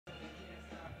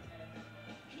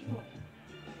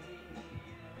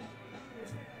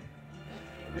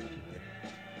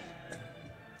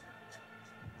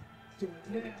Do it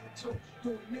now, do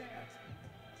it now.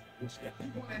 You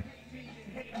wanna hate me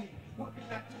and hate me. What can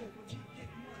I do when you get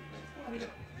money?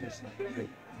 Just like you.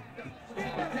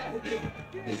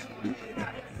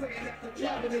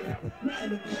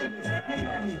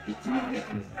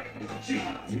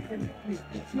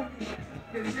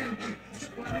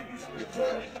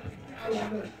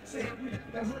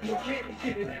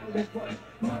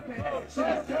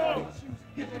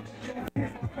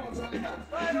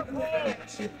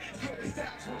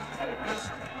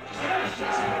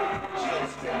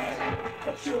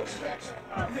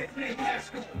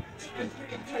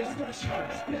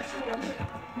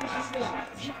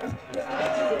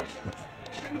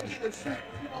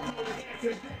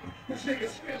 This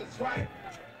nigga's feelings, right?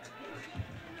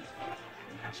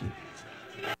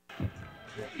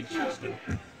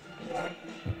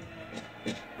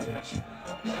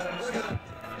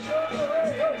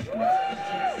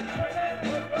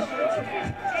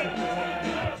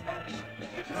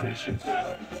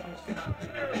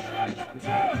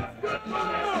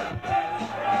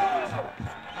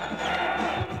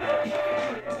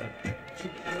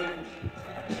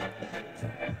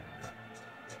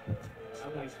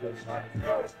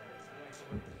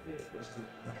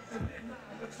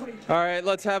 All right,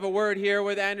 let's have a word here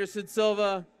with Anderson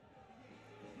Silva.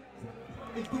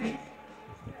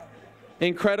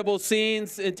 Incredible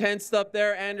scenes, intense stuff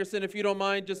there. Anderson, if you don't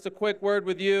mind, just a quick word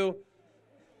with you.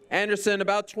 Anderson,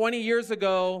 about 20 years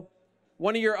ago,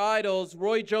 one of your idols,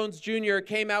 Roy Jones Jr.,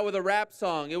 came out with a rap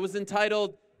song. It was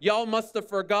entitled, "Y'all Must Have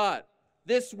Forgot."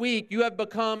 This week, you have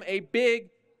become a big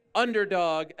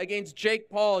underdog against Jake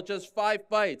Paul, just 5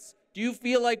 fights. Do you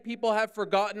feel like people have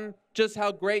forgotten just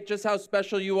how great, just how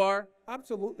special you are?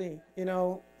 Absolutely. You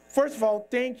know, first of all,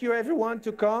 thank you everyone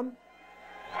to come.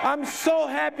 I'm so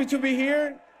happy to be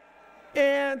here.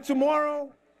 And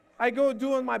tomorrow, I go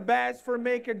doing my best for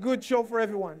make a good show for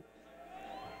everyone.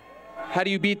 How do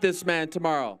you beat this man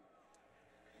tomorrow?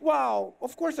 Wow,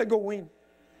 of course I go win.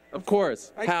 Of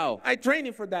course. How? I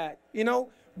training for that, you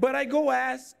know, but I go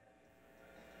ask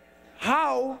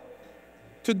how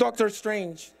to Doctor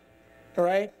Strange, all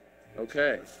right?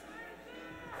 Okay.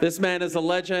 This man is a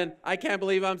legend. I can't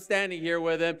believe I'm standing here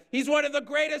with him. He's one of the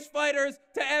greatest fighters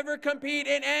to ever compete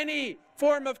in any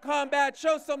form of combat.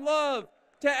 Show some love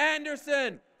to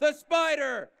Anderson, the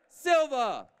Spider,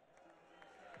 Silva.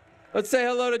 Let's say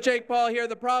hello to Jake Paul here,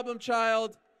 the problem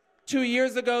child. 2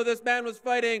 years ago, this man was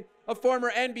fighting a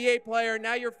former NBA player.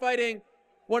 Now you're fighting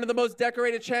one of the most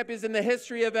decorated champions in the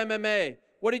history of MMA.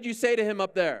 What did you say to him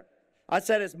up there? I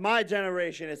said, it's my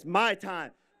generation. It's my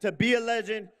time. To be a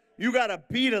legend, you got to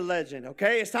beat a legend,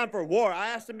 okay? It's time for war. I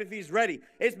asked him if he's ready.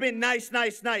 It's been nice,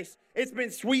 nice, nice. It's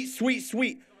been sweet, sweet,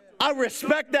 sweet. I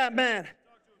respect that man,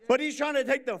 but he's trying to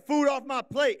take the food off my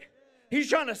plate. He's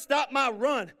trying to stop my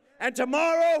run. And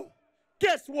tomorrow,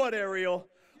 guess what, Ariel?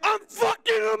 I'm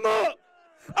fucking him up.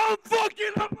 I'm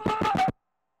fucking him up.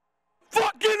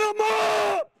 Fucking him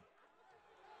up.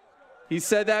 He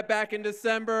said that back in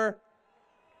December.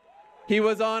 He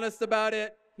was honest about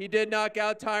it. He did knock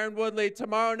out Tyron Woodley.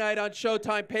 Tomorrow night on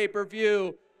Showtime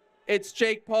pay-per-view, it's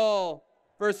Jake Paul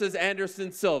versus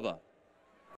Anderson Silva.